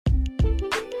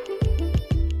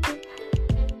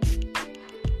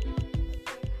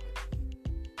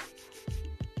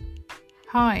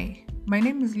Hi, my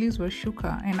name is Liz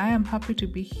Washuka, and I am happy to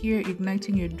be here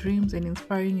igniting your dreams and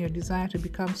inspiring your desire to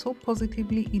become so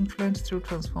positively influenced through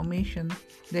transformation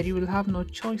that you will have no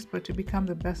choice but to become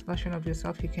the best version of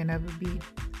yourself you can ever be.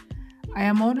 I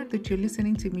am honored that you're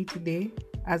listening to me today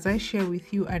as I share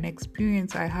with you an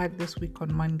experience I had this week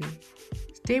on Monday.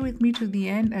 Stay with me to the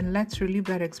end and let's relive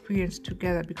that experience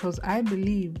together because I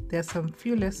believe there's some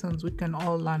few lessons we can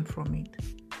all learn from it.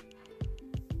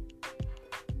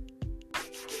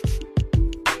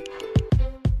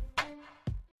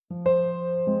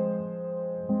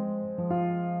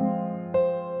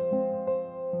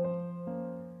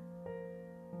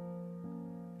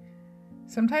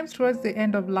 Sometimes towards the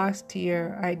end of last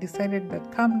year, I decided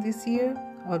that come this year,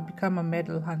 I would become a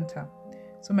medal hunter.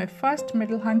 So my first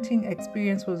medal hunting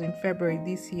experience was in February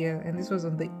this year, and this was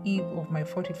on the eve of my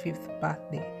 45th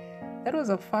birthday. That was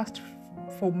a fast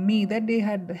for me. That day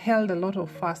had held a lot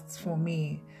of fasts for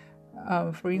me.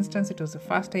 For instance, it was the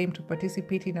first time to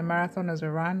participate in a marathon as a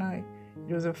runner.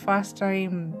 It was the first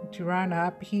time to run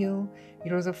uphill.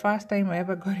 It was the first time I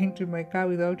ever got into my car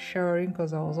without showering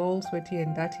because I was all sweaty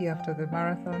and dirty after the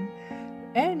marathon.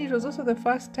 And it was also the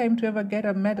first time to ever get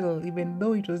a medal, even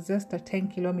though it was just a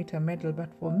 10-kilometer medal. But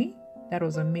for me, that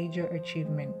was a major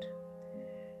achievement.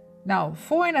 Now,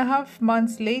 4.5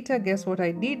 months later, guess what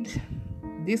I did?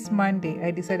 This Monday,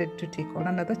 I decided to take on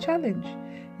another challenge.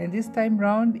 And this time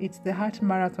round, it's the Heart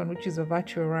Marathon, which is a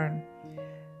virtual run.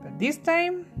 But this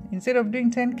time, instead of doing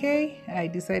 10K, I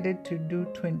decided to do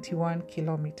 21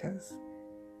 kilometers.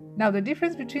 Now, the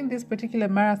difference between this particular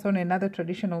marathon and other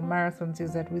traditional marathons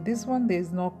is that with this one, there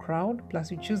is no crowd, plus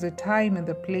you choose the time and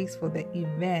the place for the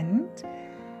event.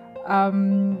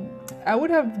 I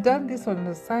would have done this on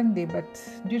a Sunday, but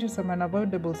due to some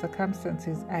unavoidable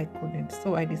circumstances, I couldn't.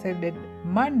 So I decided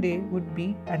Monday would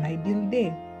be an ideal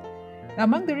day. Now,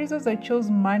 among the reasons I chose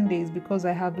Monday is because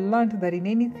I have learned that in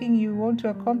anything you want to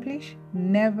accomplish,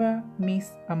 never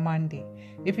miss a Monday.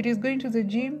 If it is going to the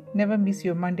gym, never miss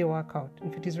your Monday workout.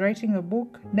 If it is writing a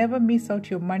book, never miss out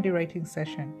your Monday writing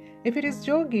session. If it is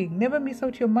jogging, never miss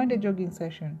out your Monday jogging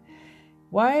session.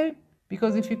 Why?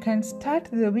 Because if you can start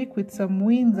the week with some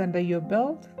wins under your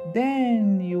belt,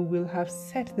 then you will have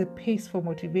set the pace for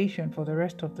motivation for the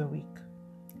rest of the week.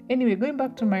 Anyway, going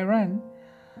back to my run,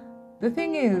 the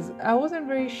thing is, I wasn't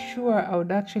very sure I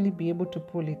would actually be able to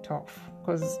pull it off.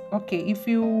 Because, if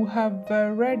you have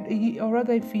read, or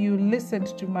rather if you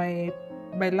listened to my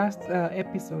last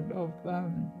episode of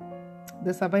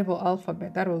the Survival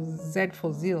Alphabet, that was Z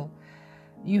for Zeal,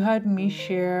 you heard me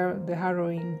share the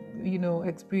harrowing,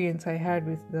 experience I had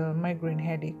with the migraine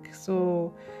headache.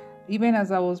 So even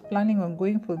as I was planning on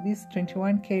going for this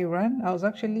 21K run, I was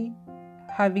actually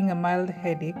having a mild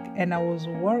headache, and I was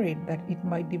worried that it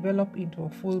might develop into a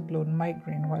full-blown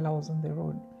migraine while I was on the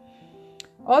road.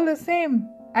 All the same,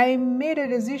 I made a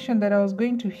decision that I was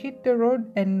going to hit the road,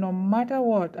 and no matter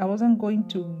what, I wasn't going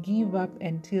to give up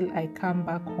until I come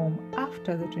back home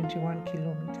after the 21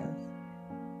 kilometers.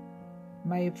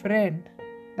 My friend,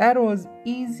 that was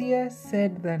easier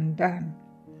said than done.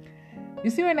 You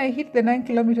see, when I hit the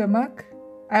 9-kilometer mark,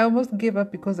 I almost gave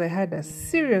up because I had a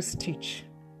serious stitch.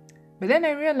 But then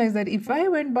I realized that if I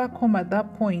went back home at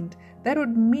that point, that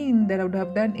would mean that I would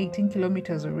have done 18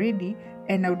 kilometers already,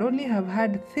 and I would only have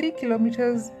had 3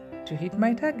 kilometers to hit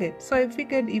my target. So I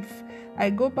figured if I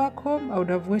go back home, I would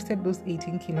have wasted those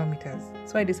 18 kilometers.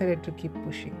 So I decided to keep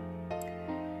pushing.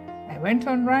 I went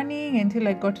on running until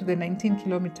I got to the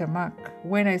 19-kilometer mark,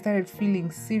 when I started feeling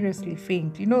seriously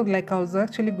faint, like I was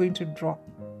actually going to drop.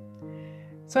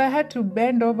 So I had to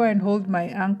bend over and hold my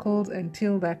ankles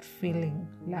until that feeling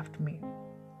left me.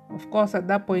 Of course, at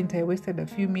that point, I wasted a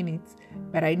few minutes,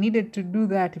 but I needed to do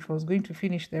that if I was going to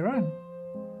finish the run.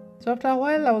 So after a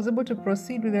while, I was able to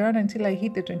proceed with the run until I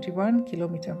hit the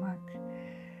 21-kilometer mark.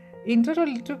 In total,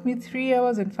 it took me 3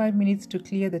 hours and 5 minutes to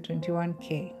clear the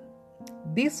 21K.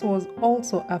 This was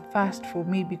also a fast for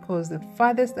me because the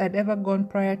farthest I'd ever gone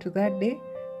prior to that day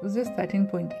was just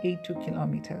 13.82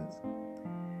 kilometers.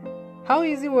 How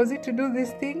easy was it to do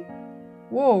this thing?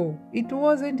 Whoa, it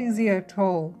wasn't easy at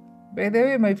all. By the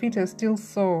way, my feet are still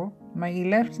sore, my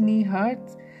left knee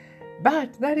hurts,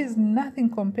 but that is nothing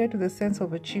compared to the sense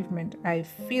of achievement I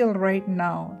feel right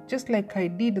now, just like I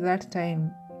did that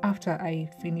time after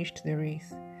I finished the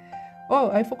race.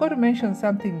 Oh, I forgot to mention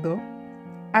something though.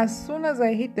 As soon as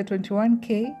I hit the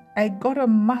 21K, I got a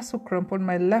muscle cramp on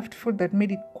my left foot that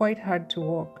made it quite hard to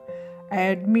walk. I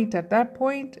admit at that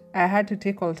point, I had to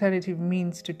take alternative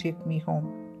means to take me home.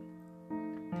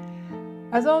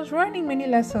 As I was running, many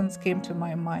lessons came to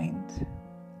my mind.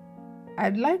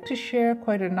 I'd like to share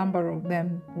quite a number of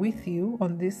them with you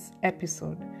on this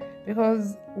episode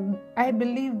because I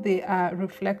believe they are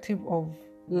reflective of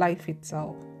life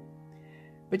itself.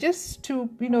 But just to,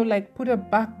 put a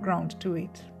background to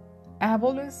it, I have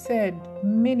always said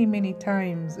many, many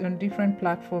times on different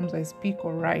platforms I speak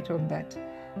or write on that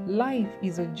life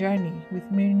is a journey with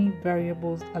many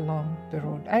variables along the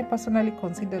road. I personally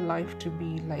consider life to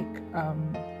be like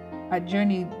a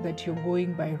journey that you're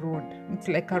going by road. It's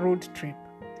like a road trip.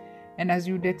 And as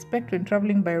you'd expect when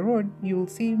traveling by road, you'll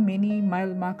see many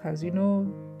mile markers,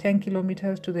 10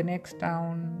 kilometers to the next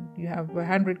town, you have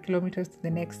 100 kilometers to the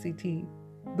next city,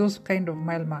 those kind of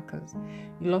mile markers.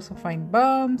 You'll also find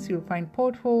bumps, you'll find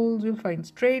potholes, you'll find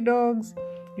stray dogs,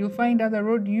 you'll find other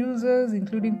road users,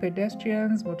 including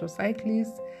pedestrians,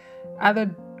 motorcyclists,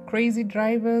 other crazy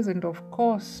drivers, and of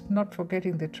course, not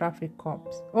forgetting the traffic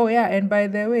cops. Oh yeah, and by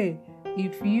the way,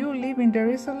 if you live in Dar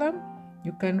es Salaam,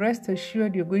 you can rest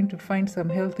assured you're going to find some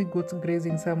healthy goats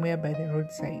grazing somewhere by the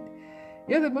roadside.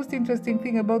 The most interesting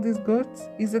thing about these goats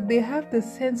is that they have the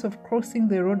sense of crossing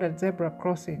the road at zebra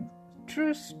crossings.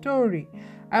 True story.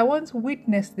 I once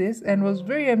witnessed this and was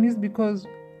very amused because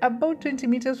about 20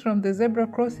 meters from the zebra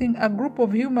crossing, a group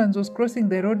of humans was crossing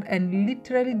the road and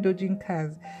literally dodging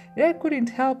cars. I couldn't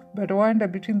help but wonder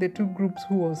between the two groups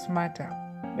who was smarter.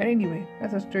 But anyway,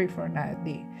 that's a story for another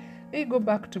day. Let me go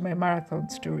back to my marathon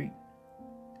story.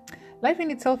 Life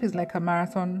in itself is like a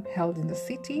marathon held in the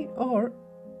city or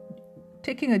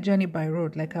taking a journey by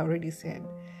road, like I already said.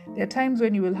 There are times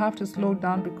when you will have to slow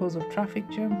down because of traffic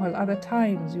jam, while other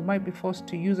times you might be forced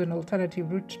to use an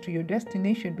alternative route to your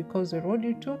destination because the road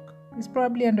you took is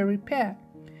probably under repair.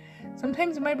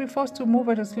 Sometimes you might be forced to move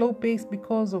at a slow pace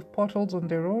because of potholes on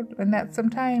the road, and that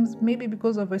sometimes maybe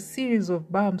because of a series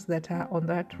of bumps that are on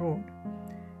that road.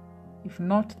 If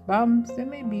not bumps, then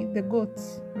maybe the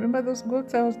goats. Remember those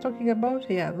goats I was talking about?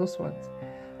 Yeah, those ones.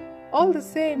 All the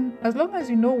same, as long as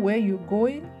you know where you're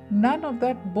going, none of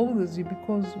that bothers you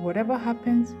because whatever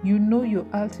happens, you know your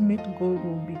ultimate goal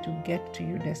will be to get to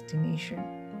your destination.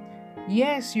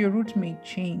 Yes, your route may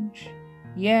change.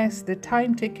 Yes, the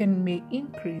time taken may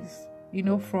increase,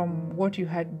 from what you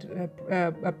had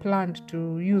planned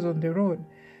to use on the road.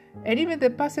 And even the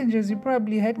passengers you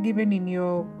probably had given in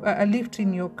your a lift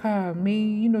in your car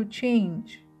may,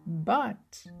 change.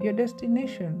 But your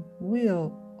destination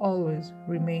will always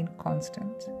remain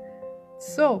constant.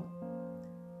 So,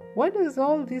 what does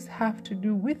all this have to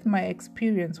do with my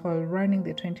experience while running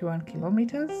the 21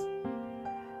 kilometers?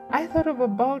 I thought of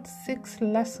about 6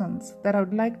 lessons that I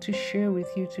would like to share with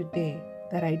you today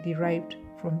that I derived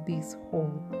from this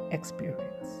whole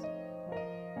experience.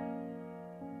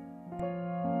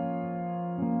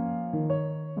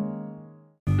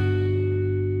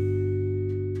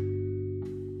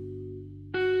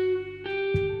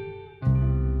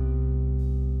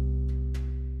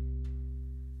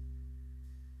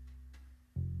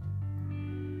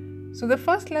 So the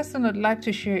first lesson I'd like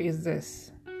to share is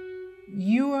this.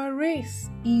 Your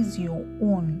race is your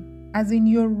own, as in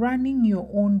you're running your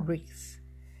own race.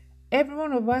 Every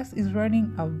one of us is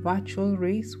running a virtual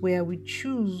race where we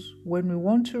choose when we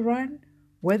want to run,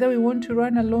 whether we want to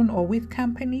run alone or with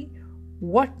company,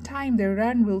 what time the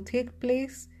run will take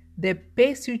place, the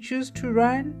pace you choose to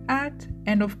run at,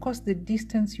 and of course the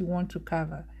distance you want to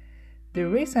cover. The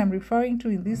race I'm referring to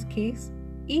in this case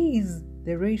is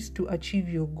the race to achieve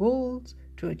your goals,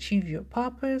 to achieve your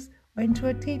purpose, and to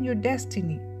attain your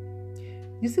destiny.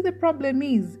 You see, the problem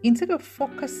is, instead of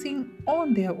focusing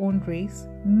on their own race,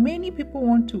 many people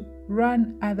want to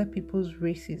run other people's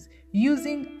races,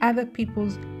 using other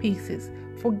people's paces,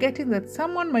 forgetting that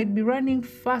someone might be running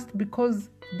fast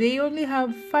because they only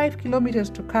have 5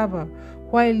 kilometers to cover,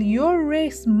 while your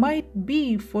race might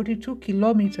be 42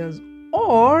 kilometers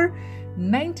or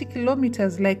 90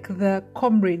 kilometers like the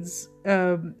Comrades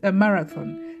a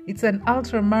marathon. It's an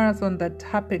ultra marathon that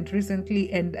happened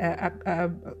recently, and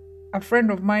a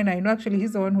friend of mine, I know actually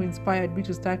he's the one who inspired me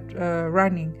to start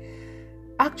running,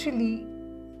 actually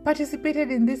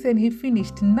participated in this, and he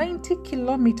finished 90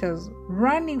 kilometers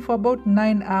running for about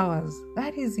 9 hours.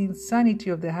 That is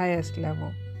insanity of the highest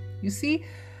level. You see,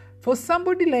 for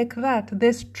somebody like that,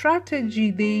 the strategy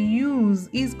they use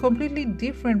is completely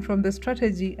different from the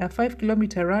strategy a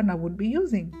 5-kilometer runner would be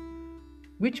using.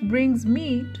 Which brings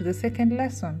me to the second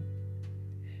lesson.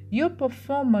 Your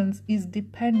performance is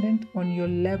dependent on your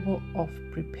level of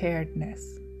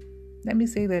preparedness. Let me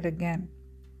say that again.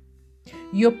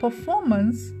 Your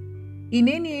performance in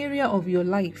any area of your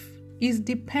life is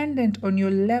dependent on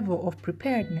your level of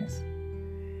preparedness.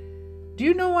 Do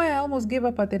you know why I almost gave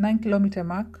up at the 9-kilometer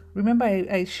mark? Remember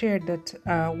I shared that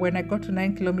when I got to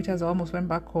 9 kilometers, I almost went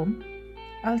back home.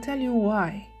 I'll tell you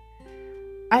why.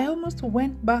 I almost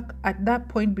went back at that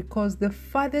point because the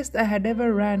farthest I had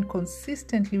ever ran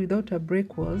consistently without a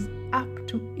break was up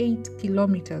to 8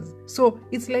 kilometers. So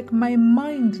it's like my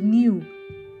mind knew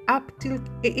up till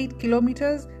 8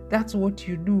 kilometers, that's what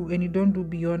you do, and you don't do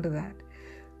beyond that.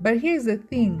 But here's the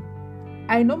thing.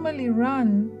 I normally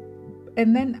run,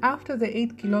 and then after the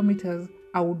 8 kilometers,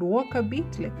 I would walk a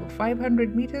bit, like for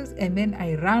 500 meters, and then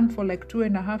I ran for like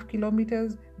 2.5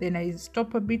 kilometers. Then I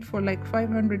stop a bit for like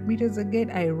 500 meters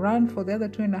again. I ran for the other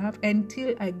 2.5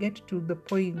 until I get to the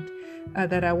point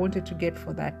that I wanted to get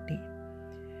for that day.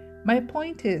 My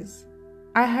point is,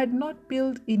 I had not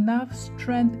built enough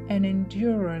strength and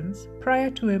endurance prior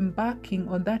to embarking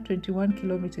on that 21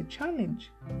 kilometer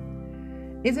challenge.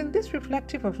 Isn't this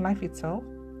reflective of life itself?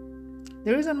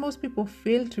 The reason most people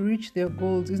fail to reach their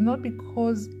goals is not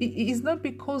because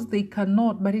they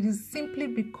cannot, but it is simply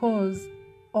because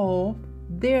of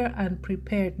their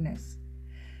unpreparedness.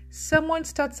 Someone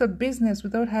starts a business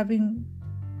without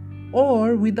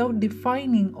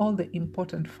defining all the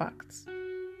important facts.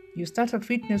 You start a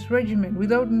fitness regimen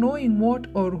without knowing what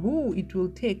or who it will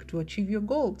take to achieve your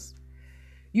goals.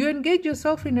 You engage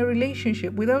yourself in a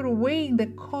relationship without weighing the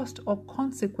cost or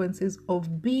consequences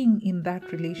of being in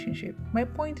that relationship. My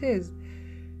point is,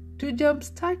 to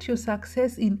jumpstart your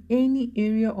success in any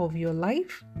area of your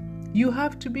life, you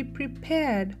have to be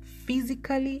prepared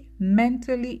physically,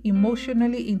 mentally,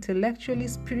 emotionally, intellectually,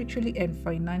 spiritually, and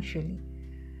financially.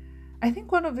 I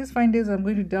think one of these fine days I'm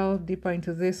going to delve deeper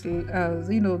into this,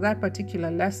 that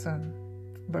particular lesson.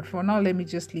 But for now, let me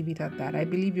just leave it at that. I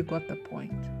believe you got the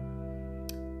point.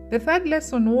 The third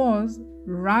lesson was,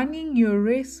 running your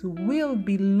race will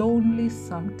be lonely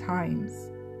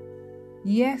sometimes.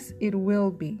 Yes, it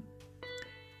will be.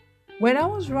 When I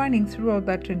was running throughout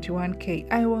that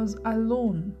 21K, I was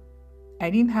alone. I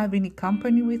didn't have any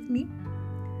company with me.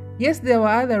 Yes, there were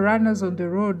other runners on the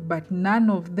road, but none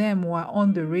of them were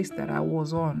on the race that I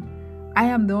was on. I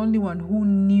am the only one who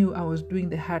knew I was doing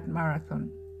the half marathon.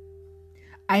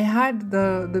 I had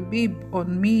the bib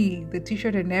on me, the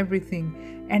t-shirt and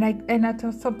everything. And at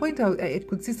some point, I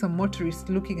could see some motorists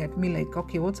looking at me like,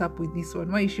 okay, what's up with this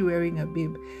one? Why is she wearing a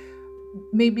bib?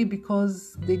 Maybe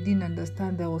because they didn't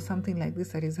understand there was something like this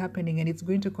that is happening, and it's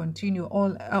going to continue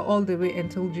all the way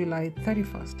until July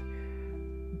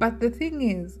 31st. But the thing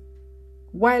is,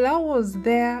 while I was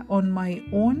there on my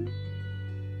own,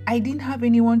 I didn't have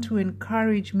anyone to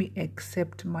encourage me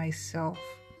except myself.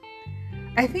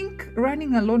 I think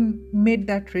running alone made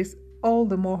that race all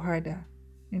the more harder.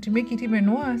 And to make it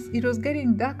even worse, it was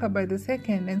getting darker by the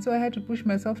second, and so I had to push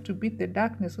myself to beat the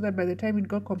darkness so that by the time it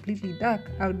got completely dark,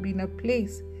 I would be in a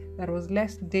place that was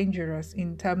less dangerous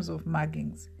in terms of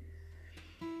muggings.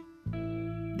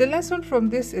 The lesson from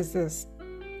this is this.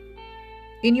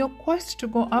 In your quest to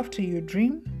go after your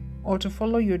dream or to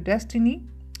follow your destiny,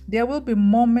 there will be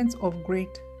moments of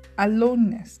great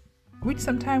aloneness, which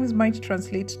sometimes might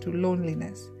translate to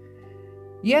loneliness.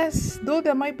 Yes, though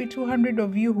there might be 200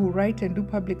 of you who write and do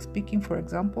public speaking, for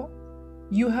example,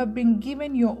 you have been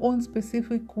given your own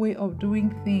specific way of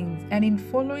doing things, and in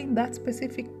following that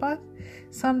specific path,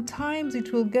 sometimes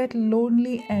it will get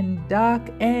lonely and dark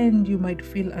and you might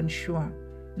feel unsure.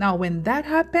 Now, when that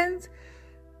happens,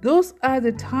 those are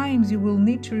the times you will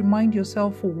need to remind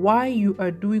yourself why you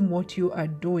are doing what you are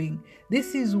doing.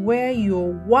 This is where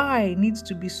your why needs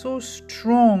to be so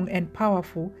strong and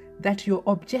powerful that your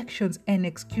objections and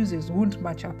excuses won't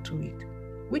match up to it.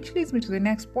 Which leads me to the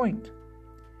next point.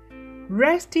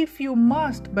 Rest if you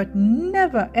must, but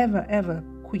never, ever, ever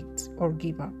quit or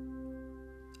give up.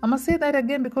 I must say that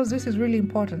again because this is really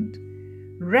important.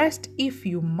 Rest if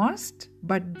you must,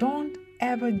 but don't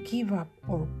ever give up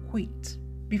or quit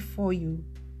before you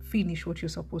finish what you're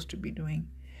supposed to be doing.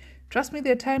 Trust me,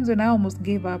 there are times when I almost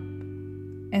gave up,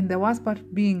 and the worst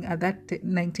part being at that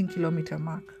 19-kilometer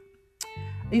mark.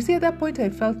 You see, at that point, I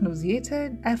felt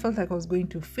nauseated. I felt like I was going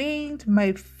to faint.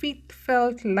 My feet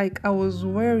felt like I was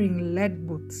wearing lead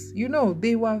boots. You know,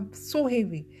 they were so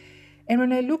heavy. And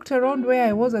when I looked around where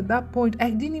I was at that point,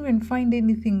 I didn't even find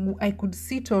anything I could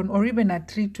sit on or even a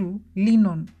tree to lean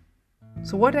on.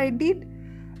 So what I did,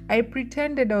 I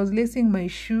pretended I was lacing my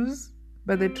shoes,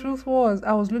 but the truth was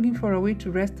I was looking for a way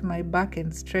to rest my back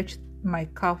and stretch my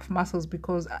calf muscles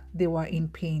because they were in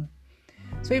pain.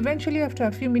 So eventually, after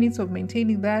a few minutes of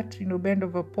maintaining that, bend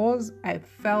over pause, I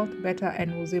felt better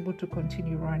and was able to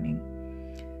continue running.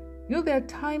 There are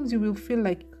times you will feel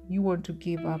like you want to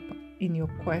give up in your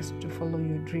quest to follow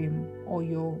your dream or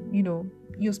your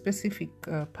specific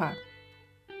path.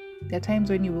 There are times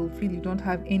when you will feel you don't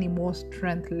have any more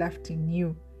strength left in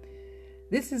you.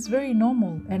 This is very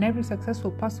normal, and every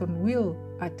successful person will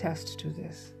attest to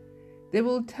this. They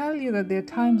will tell you that there are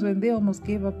times when they almost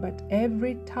gave up, but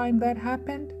every time that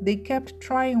happened, they kept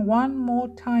trying one more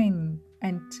time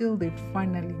until they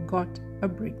finally got a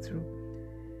breakthrough.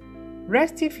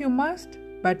 Rest if you must,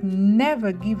 but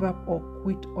never give up or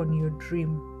quit on your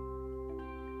dream.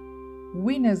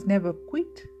 Winners never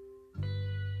quit.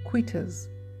 Quitters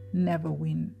never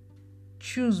win.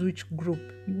 Choose which group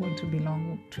you want to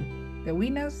belong to, the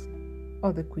winners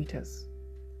or the quitters.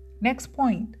 Next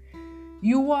point,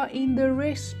 you are in the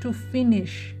race to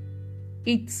finish.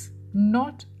 It's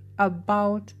not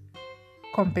about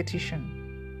competition.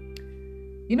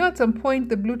 You know, at some point,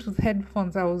 the Bluetooth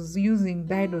headphones I was using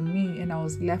died on me and I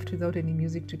was left without any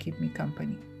music to keep me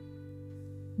company.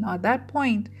 Now, at that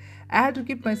point, I had to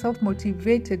keep myself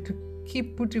motivated to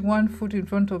keep putting one foot in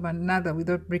front of another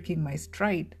without breaking my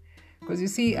stride. Because you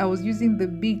see, I was using the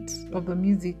beat of the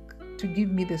music to give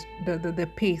me the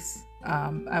pace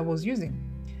I was using.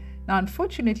 Now,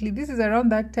 unfortunately, this is around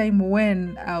that time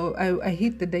when I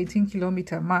hit the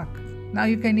 19-kilometer mark. Now,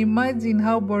 you can imagine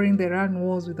how boring the run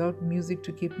was without music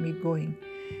to keep me going.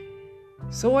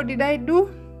 So what did I do?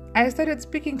 I started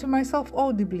speaking to myself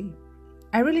audibly.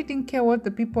 I really didn't care what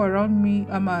the people around me,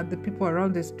 the people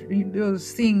around the street,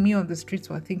 seeing me on the streets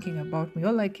were thinking about me.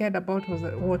 All I cared about was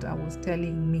what I was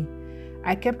telling me.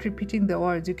 I kept repeating the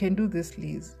words, "You can do this,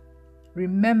 Liz.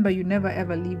 Remember, you never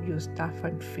ever leave your stuff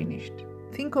unfinished.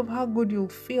 Think of how good you'll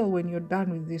feel when you're done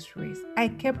with this race." I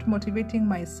kept motivating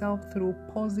myself through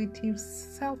positive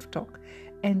self-talk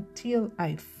until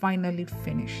I finally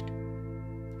finished.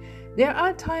 There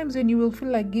are times when you will feel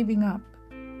like giving up.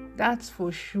 That's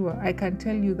for sure. I can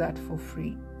tell you that for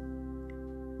free.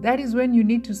 That is when you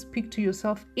need to speak to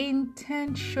yourself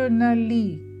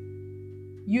intentionally.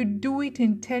 You do it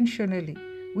intentionally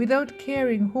without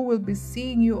caring who will be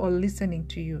seeing you or listening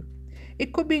to you.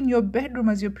 It could be in your bedroom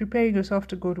as you're preparing yourself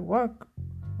to go to work,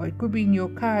 or it could be in your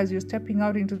car as you're stepping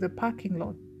out into the parking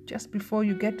lot just before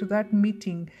you get to that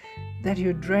meeting that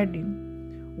you're dreading.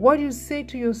 What you say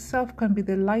to yourself can be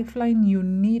the lifeline you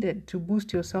needed to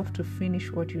boost yourself to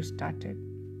finish what you started.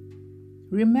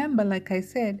 Remember, like I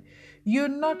said, you're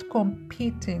not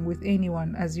competing with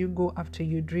anyone as you go after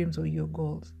your dreams or your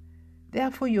goals.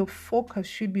 Therefore, your focus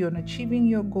should be on achieving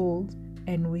your goals,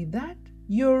 and with that,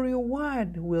 your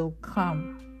reward will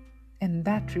come. And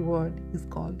that reward is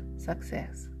called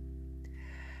success.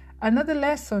 Another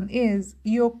lesson is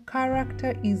your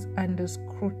character is under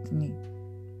scrutiny.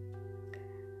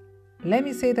 Let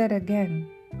me say that again.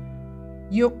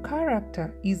 Your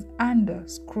character is under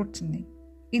scrutiny.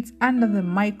 It's under the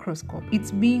microscope.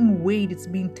 It's being weighed. It's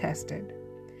being tested.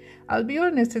 I'll be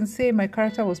honest and say my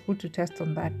character was put to test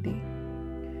on that day.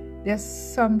 There's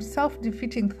some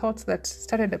self-defeating thoughts that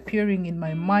started appearing in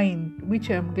my mind, which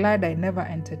I'm glad I never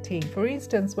entertained. For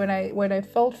instance, when I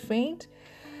felt faint,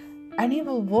 an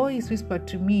evil voice whispered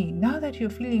to me, "Now that you're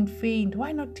feeling faint,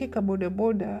 why not take a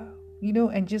boda,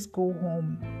 and just go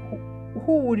home?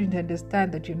 Who wouldn't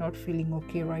understand that you're not feeling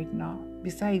okay right now?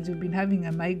 Besides, you've been having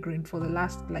a migraine for the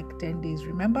last 10 days,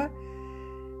 remember?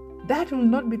 That will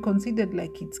not be considered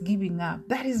like it's giving up.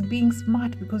 That is being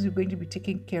smart because you're going to be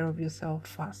taking care of yourself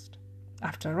first.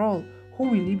 After all, who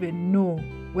will even know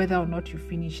whether or not you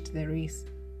finished the race?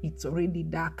 It's already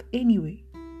dark anyway."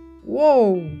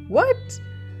 Whoa, what?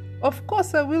 Of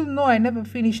course I will know I never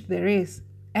finished the race,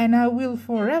 and I will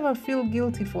forever feel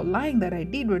guilty for lying that I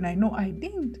did when I know I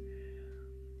didn't.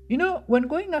 When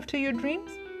going after your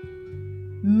dreams,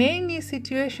 many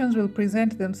situations will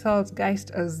present themselves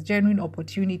guised as genuine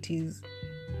opportunities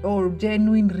or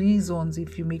genuine reasons,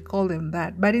 if you may call them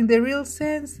that. But in the real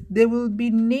sense, there will be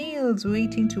nails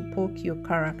waiting to poke your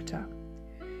character.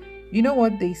 You know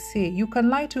what they say? You can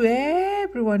lie to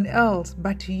everyone else,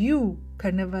 but you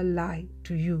can never lie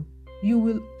to you. You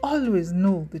will always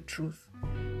know the truth.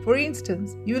 For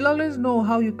instance, you will always know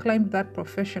how you climbed that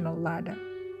professional ladder.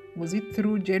 Was it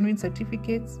through genuine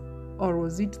certificates, or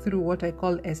was it through what I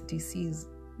call STCs,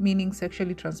 meaning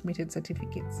sexually transmitted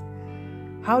certificates?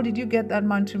 How did you get that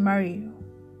man to marry you?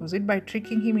 Was it by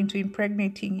tricking him into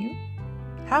impregnating you?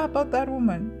 How about that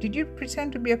woman? Did you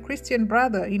pretend to be a Christian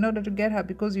brother in order to get her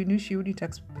because you knew she wouldn't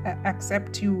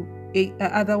accept you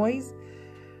otherwise?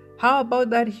 How about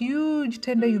that huge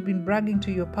tender you've been bragging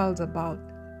to your pals about?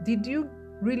 Did you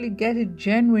really get it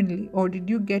genuinely, or did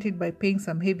you get it by paying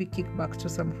some heavy kickbacks to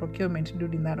some procurement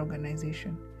dude in that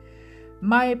organization?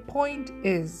 My point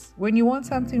is, when you want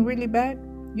something really bad,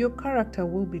 your character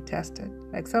will be tested.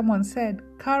 Like someone said,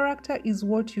 character is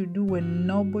what you do when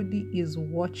nobody is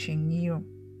watching you.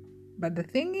 But the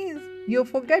thing is, you're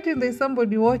forgetting there's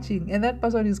somebody watching, and that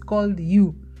person is called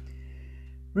you.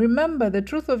 Remember, the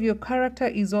truth of your character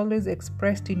is always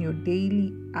expressed in your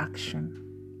daily action.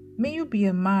 May you be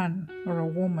a man or a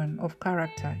woman of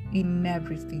character in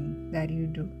everything that you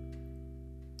do.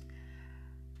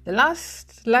 The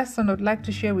last lesson I'd like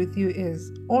to share with you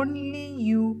is only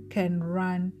you can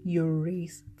run your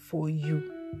race for you.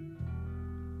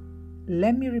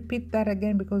 Let me repeat that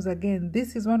again because,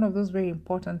 this is one of those very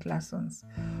important lessons.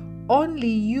 Only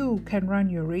you can run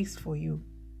your race for you.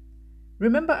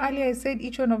 Remember earlier I said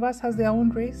each one of us has their own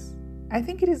race? I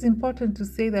think it is important to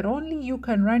say that only you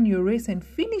can run your race and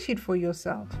finish it for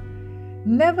yourself.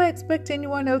 Never expect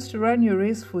anyone else to run your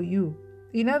race for you.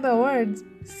 In other words,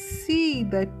 see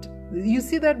that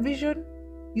vision,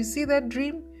 you see that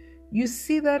dream, you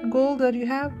see that goal that you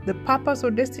have, the purpose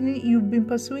or destiny you've been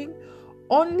pursuing.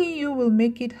 Only you will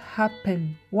make it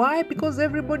happen. Why? Because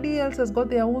everybody else has got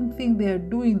their own thing they are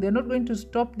doing. They're not going to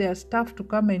stop their stuff to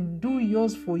come and do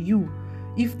yours for you.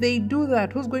 If they do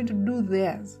that, who's going to do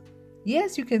theirs?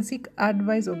 Yes, you can seek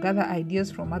advice or gather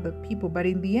ideas from other people, but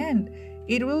in the end,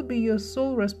 it will be your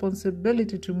sole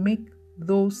responsibility to make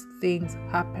those things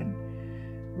happen.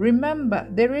 Remember,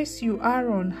 the race you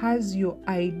are on has your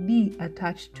ID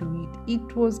attached to it.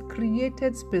 It was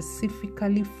created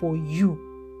specifically for you.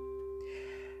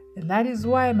 And that is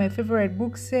why my favorite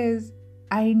book says,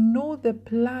 I know the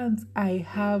plans I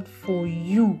have for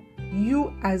you,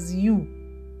 you as you.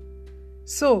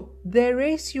 So, the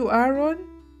race you are on,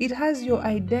 it has your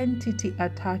identity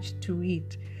attached to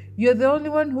it. You're the only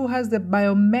one who has the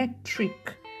biometric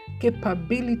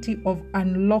capability of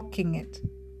unlocking it.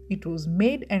 It was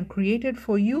made and created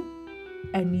for you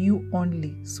and you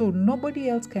only. So, nobody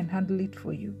else can handle it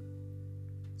for you.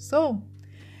 So,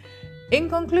 in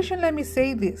conclusion, let me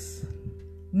say this.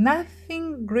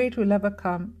 Nothing great will ever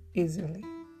come easily.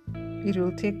 It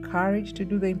will take courage to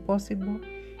do the impossible.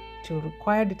 It will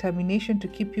require determination to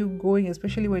keep you going,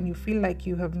 especially when you feel like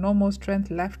you have no more strength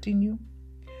left in you.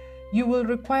 You will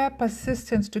require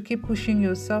persistence to keep pushing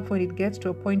yourself when it gets to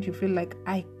a point you feel like,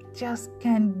 I just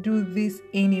can't do this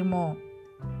anymore.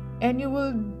 And you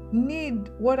will need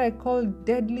what I call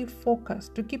deadly focus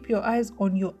to keep your eyes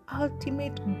on your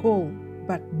ultimate goal.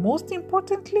 But most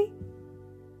importantly,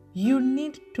 you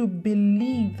need to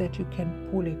believe that you can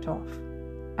pull it off.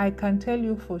 I can tell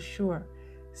you for sure,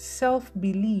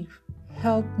 self-belief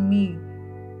helped me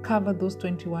cover those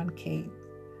 21K.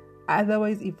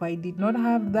 Otherwise, if I did not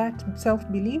have that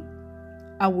self-belief,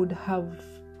 I would have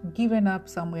given up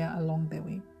somewhere along the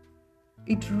way.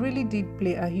 It really did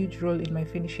play a huge role in my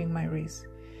finishing my race.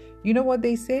 You know what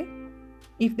they say?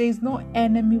 If there is no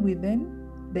enemy within,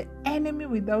 the enemy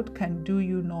without can do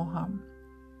you no harm.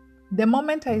 The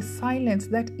moment I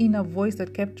silenced that inner voice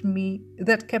that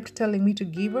kept telling me to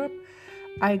give up,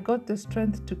 I got the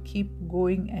strength to keep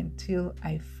going until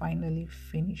I finally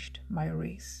finished my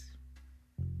race.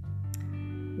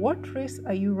 What race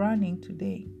are you running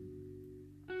today?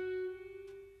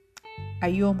 Are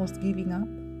you almost giving up?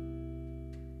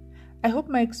 I hope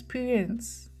my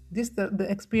experience, the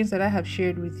experience that I have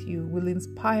shared with you, will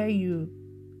inspire you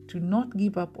to not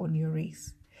give up on your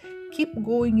race. Keep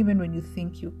going even when you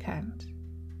think you can't.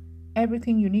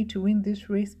 Everything you need to win this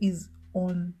race is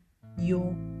on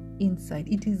your inside.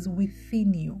 It is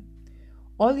within you.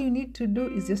 All you need to do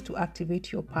is just to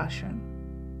activate your passion,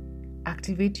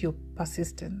 activate your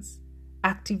persistence,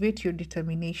 activate your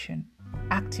determination,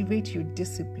 activate your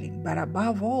discipline. But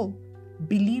above all,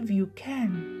 believe you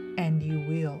can and you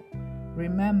will.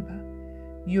 Remember,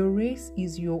 your race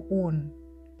is your own.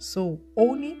 So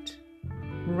own it,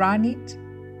 run it,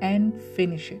 and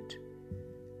finish it.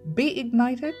 Be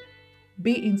ignited,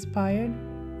 be inspired,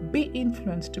 be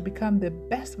influenced to become the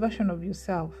best version of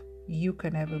yourself you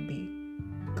can ever be.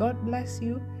 God bless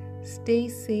you. Stay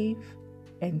safe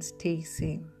and stay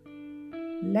sane.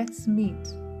 Let's meet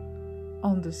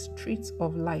on the streets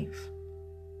of life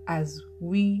as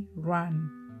we run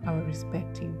our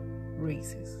respective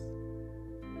races.